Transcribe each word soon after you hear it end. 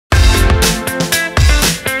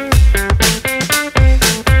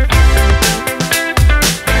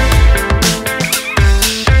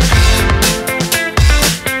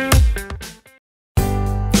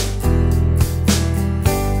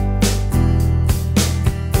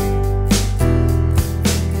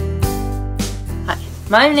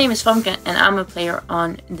My name is Famke and I'm a player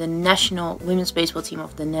on the national women's baseball team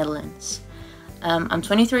of the Netherlands. I'm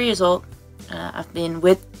 23 years old. I've been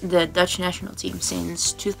with the Dutch national team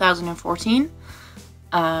since 2014.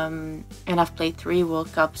 And I've played 3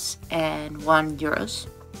 World Cups and 1 Euros.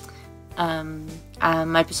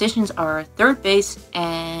 My positions are third base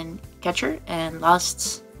and catcher, and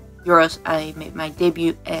last Euros I made my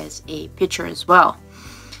debut as a pitcher as well.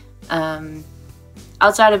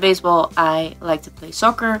 Outside of baseball, I like to play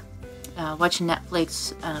soccer, watch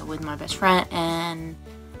Netflix with my best friend, and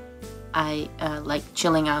I like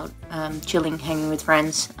chilling out, hanging with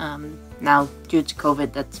friends. Now, due to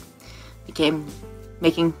COVID, that became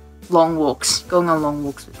making long walks, going on long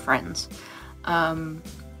walks with friends.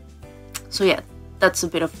 So yeah, that's a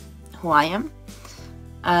bit of who I am.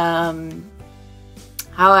 How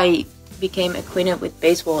I became acquainted with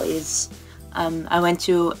baseball is I went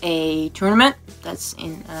to a tournament that's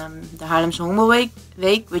in the Haarlemse Hongerweek,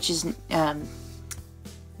 which is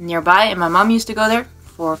nearby, and my mom used to go there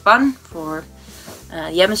for fun, for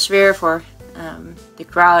the atmosphere, for the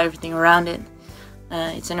crowd, everything around it.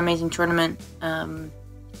 It's an amazing tournament, and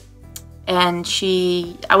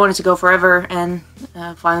I wanted to go forever, and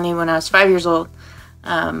finally when I was 5 years old,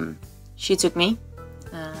 she took me,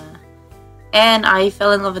 and I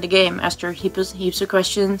fell in love with the game. Asked her heaps of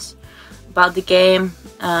questions about the game.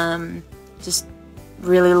 Just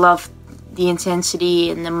really love the intensity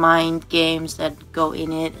and the mind games that go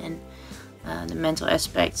in it, and the mental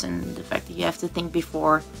aspects, and the fact that you have to think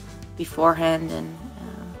beforehand. And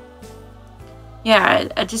yeah,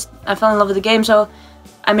 I fell in love with the game, so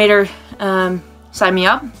I made her sign me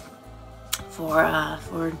up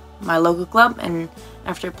for my local club. And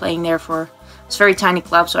after playing there it's a very tiny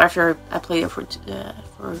club, so after I played there for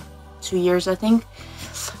 2 years, I think,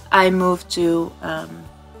 I moved to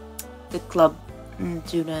the club in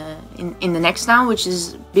the next town, which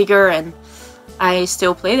is bigger, and I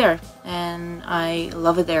still play there, and I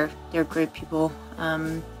love it there. They're great people.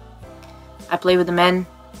 I play with the men,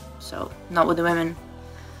 so not with the women,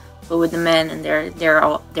 but with the men, and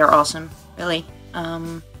they're awesome, really.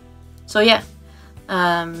 So yeah,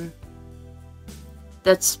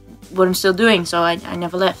 that's what I'm still doing. So I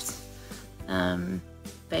never left,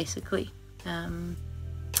 basically.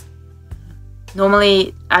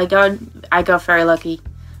 Normally, I got very lucky.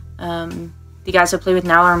 The guys I play with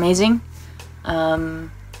now are amazing, but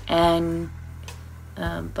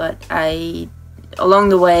along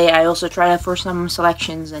the way I also tried out for some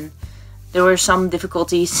selections, and there were some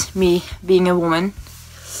difficulties. Me being a woman,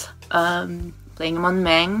 playing among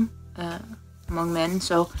men.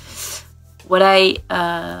 So what I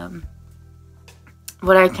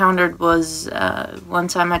encountered was one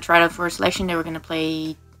time I tried out for a selection. They were gonna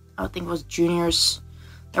play, I think it was juniors,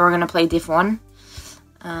 they were gonna play Div 1,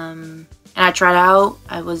 and I tried out.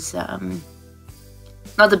 I was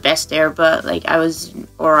not the best there, but like I was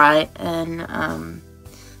alright. And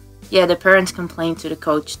yeah, the parents complained to the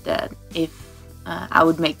coach that if I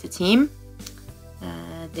would make the team,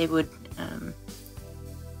 they would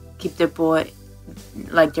keep their boy,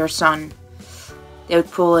 like their son, they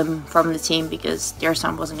would pull him from the team because their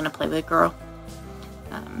son wasn't gonna play with a girl.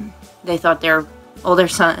 They thought all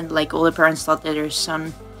the parents thought that their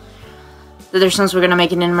sons were gonna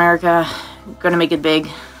make it in America, gonna make it big.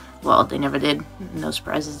 Well, they never did. No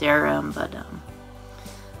surprises there. But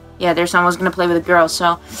yeah, their son was gonna play with a girl.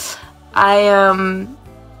 So I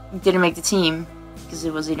didn't make the team because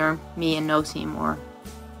it was either me and no team, or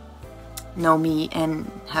no me and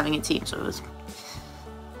having a team. So it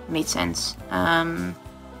made sense.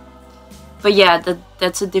 But yeah,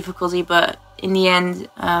 that's a difficulty. But in the end,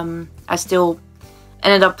 I still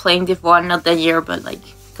ended up playing Div 1, not that year, but like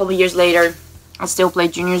a couple years later, I still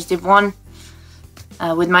played juniors Div 1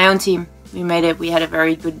 with my own team. We made it. We had a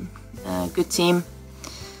very good team,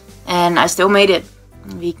 and I still made it.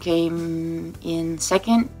 We came in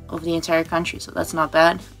 2nd of the entire country, so that's not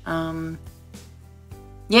bad.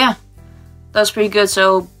 Yeah, that was pretty good.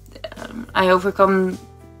 So I overcome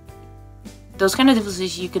those kind of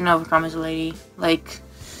difficulties you can overcome as a lady. Like,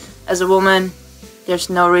 as a woman, there's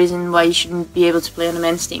no reason why you shouldn't be able to play on a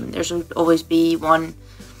men's team. There should always be one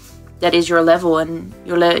that is your level, and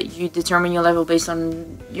you determine your level based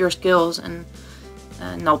on your skills, and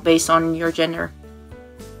not based on your gender,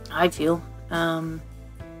 I feel.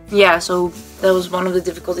 Yeah, so that was one of the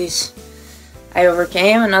difficulties I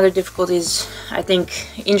overcame. Another difficulty is, I think,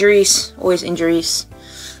 injuries. Always injuries.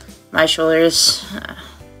 My shoulders,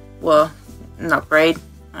 well, not great.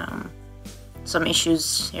 Some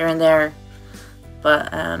issues here and there,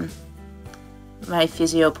 but my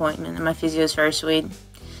physio appointment, and my physio is very sweet.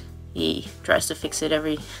 He tries to fix it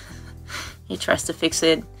he tries to fix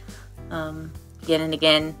it again and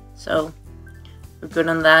again. So we're good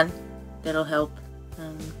on that. That'll help.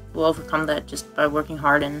 We'll overcome that just by working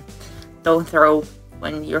hard, and don't throw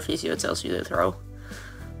when your physio tells you to throw.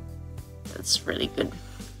 That's really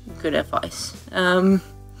good advice.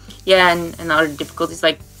 Yeah, and other difficulties,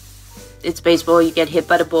 like it's baseball, you get hit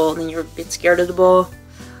by the ball and you're a bit scared of the ball.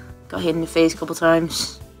 Got hit in the face a couple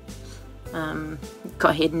times.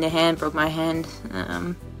 Got hit in the hand, broke my hand.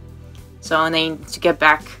 So, and then to get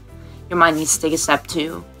back, your mind needs to take a step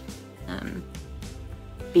to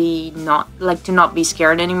not be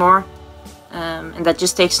scared anymore. And that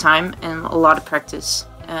just takes time and a lot of practice.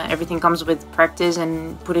 Everything comes with practice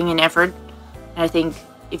and putting in effort. And I think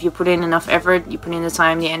if you put in enough effort, you put in the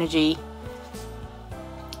time, the energy,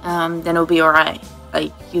 then it'll be alright.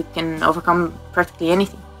 Like, you can overcome practically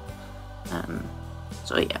anything.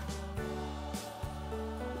 So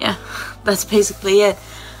yeah, that's basically it.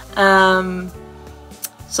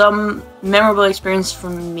 Some memorable experience for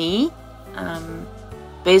me,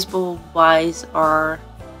 baseball wise, are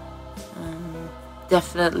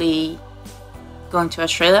definitely going to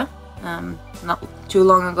Australia. Not too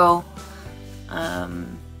long ago.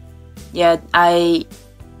 Yeah, I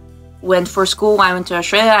went for school. I went to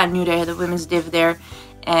Australia. I knew they had a women's div there,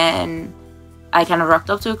 and I kind of rocked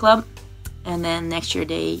up to a club. And then next year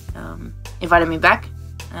they invited me back.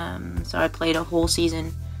 So I played a whole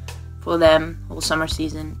season for them, whole summer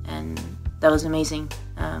season, and that was amazing.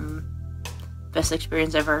 Best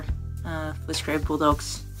experience ever with Stray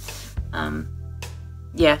Bulldogs.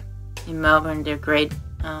 Yeah, in Melbourne, they're great.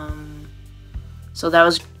 So that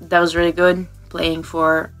was really good. Playing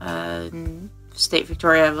for State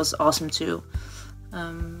Victoria was awesome too.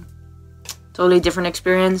 Totally different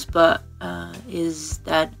experience, but is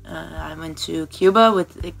that I went to Cuba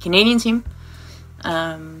with the Canadian team.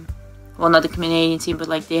 Well, not the Canadian team, but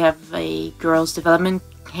like they have a girls development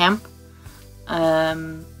camp.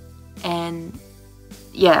 And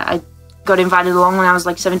yeah, I got invited along when I was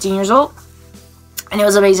like 17 years old, and it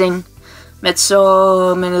was amazing. Met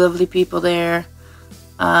so many lovely people there.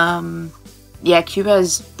 Yeah, Cuba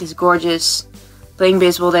is gorgeous. Playing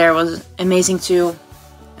baseball there was amazing too.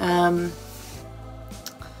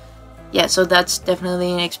 Yeah, so that's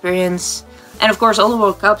definitely an experience. And of course, all the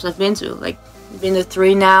World Cups I've been to. Like, I've been to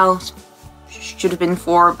 3 now. Should have been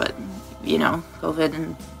 4, but you know, COVID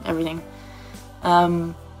and everything.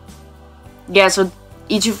 Yeah, so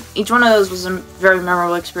each one of those was a very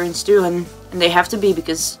memorable experience too, and they have to be,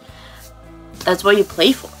 because that's what you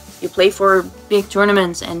play for. You play for big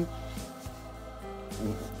tournaments, and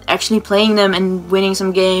actually playing them and winning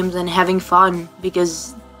some games and having fun,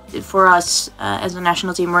 because for us as a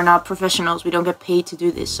national team, we're not professionals. We don't get paid to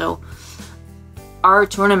do this, so our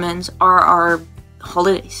tournaments are our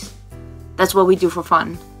holidays. That's what we do for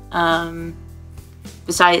fun.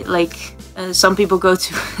 Besides, like, some people go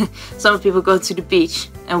to the beach,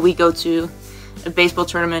 and we go to a baseball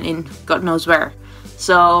tournament in God knows where.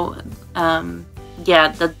 So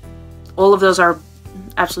yeah, all of those are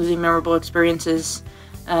absolutely memorable experiences.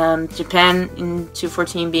 Japan in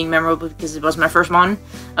 2014 being memorable because it was my first one.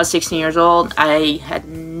 I was 16 years old. I had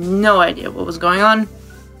no idea what was going on.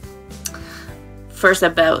 First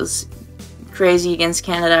at bat was crazy against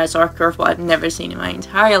Canada. I saw a curveball I've never seen in my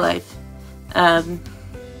entire life.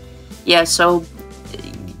 Yeah, so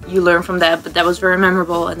you learn from that, but that was very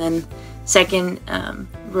memorable. And then second,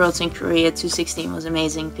 Worlds in Korea 2016 was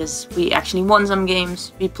amazing because we actually won some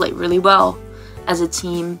games. We played really well as a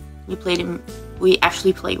team. We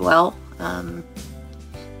actually played well.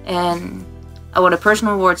 And I won a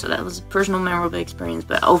personal award, so that was a personal memorable experience.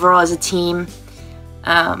 But overall, as a team,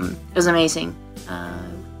 it was amazing.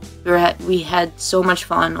 We had so much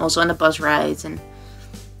fun, also on the bus rides, and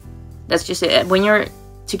that's just it. When you're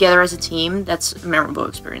together as a team, that's a memorable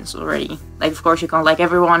experience already. Like, of course, you can't like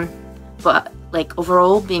everyone, but like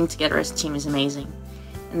overall, being together as a team is amazing.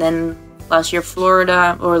 And then last Worlds,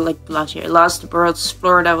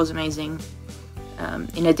 Florida was amazing.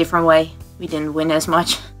 In a different way. We didn't win as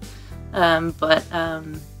much, but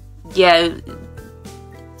yeah,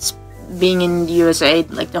 being in the USA,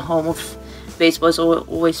 like the home of baseball, is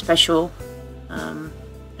always special.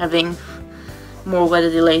 Having more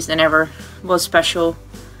weather delays than ever was special.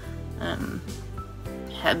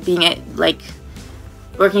 Having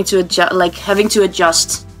to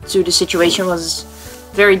adjust to the situation was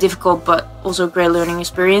very difficult, but also a great learning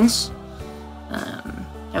experience.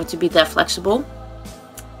 Have to be that flexible.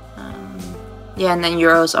 Yeah, and then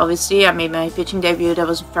Euros, obviously. I made my pitching debut. That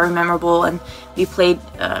was very memorable, and we played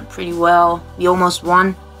pretty well. We almost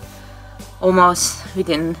won. Almost. We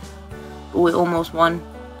didn't, but we almost won.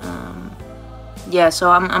 yeah, so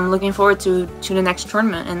I'm looking forward to the next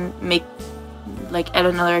tournament and add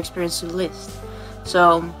another experience to the list.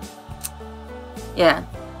 So yeah,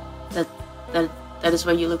 that is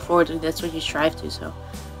what you look forward to. That's what you strive to. So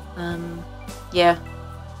yeah,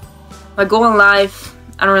 my goal in life,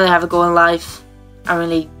 I don't really have a goal in life. I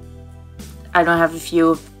don't have a view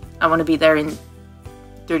of I want to be there in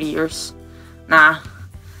 30 years. Nah,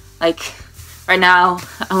 like right now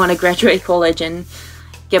I want to graduate college and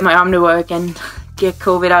get my arm to work and get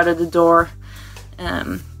COVID out of the door.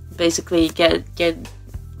 Basically get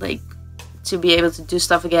like to be able to do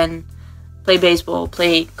stuff again, play baseball,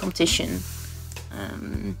 play competition,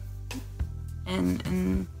 and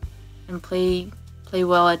play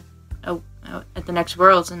well at the next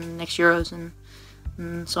Worlds and next Euros and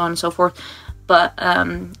so on and so forth. But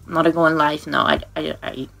not a goal in life. No,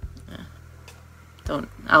 I don't.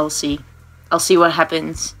 I'll see what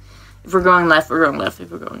happens. If we're going left, we're going left.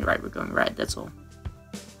 If we're going right, we're going right. That's all.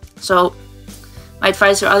 So my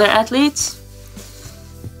advice to other athletes: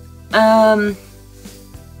 have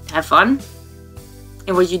fun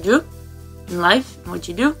in what you do in life, in what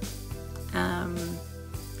you do.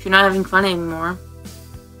 If you're not having fun anymore,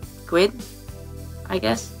 quit. I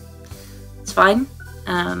guess it's fine.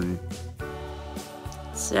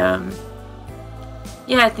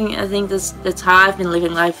 Yeah, I think that's how I've been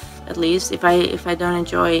living life. At least if I don't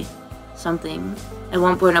enjoy something. At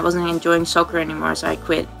one point I wasn't enjoying soccer anymore, so I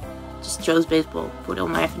quit. Just chose baseball, put all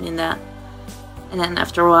my effort in that, and then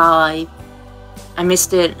after a while I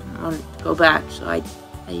missed it and wanted to go back, so I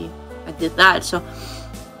did that. So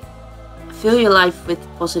fill your life with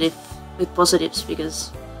positives,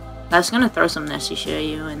 because life's gonna throw some nasty shit at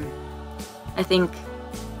you, and I think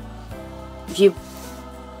if you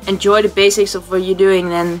enjoy the basics of what you're doing,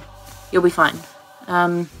 then you'll be fine.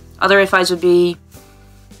 Other advice would be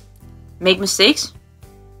make mistakes,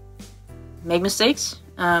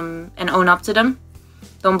 and own up to them.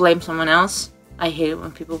 Don't blame someone else. I hate it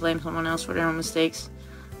when people blame someone else for their own mistakes.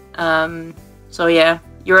 So yeah,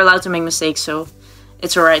 you're allowed to make mistakes, so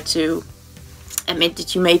it's alright to admit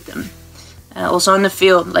that you made them. Also in the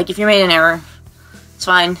field, like if you made an error, it's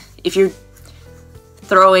fine. If you're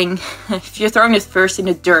throwing it first in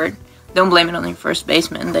the dirt, don't blame it on your first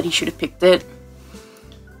baseman that he should have picked it.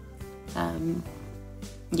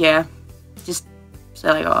 Yeah, just say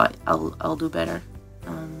like, oh, I'll do better.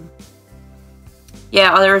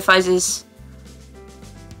 Yeah, other advice is,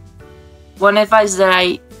 one advice that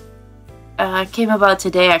I came about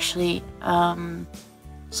today actually.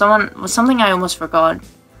 Something I almost forgot,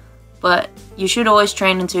 but you should always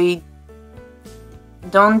train until you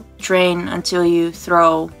don't train until you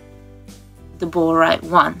throw the ball right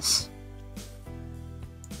once.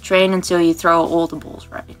 Train until you throw all the balls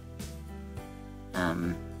right.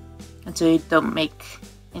 Until you don't make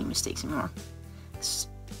any mistakes anymore.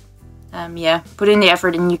 Yeah, put in the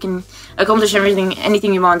effort and you can accomplish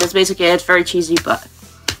anything you want. That's basically it. It's very cheesy, but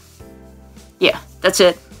yeah, that's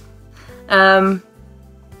it. Yeah,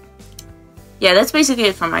 that's basically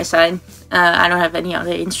it from my side. I don't have any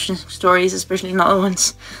other interesting stories, especially not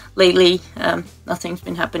ones lately. Nothing's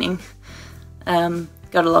been happening.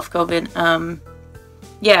 Gotta love COVID.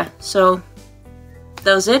 Yeah, so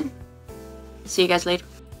that was it. See you guys later.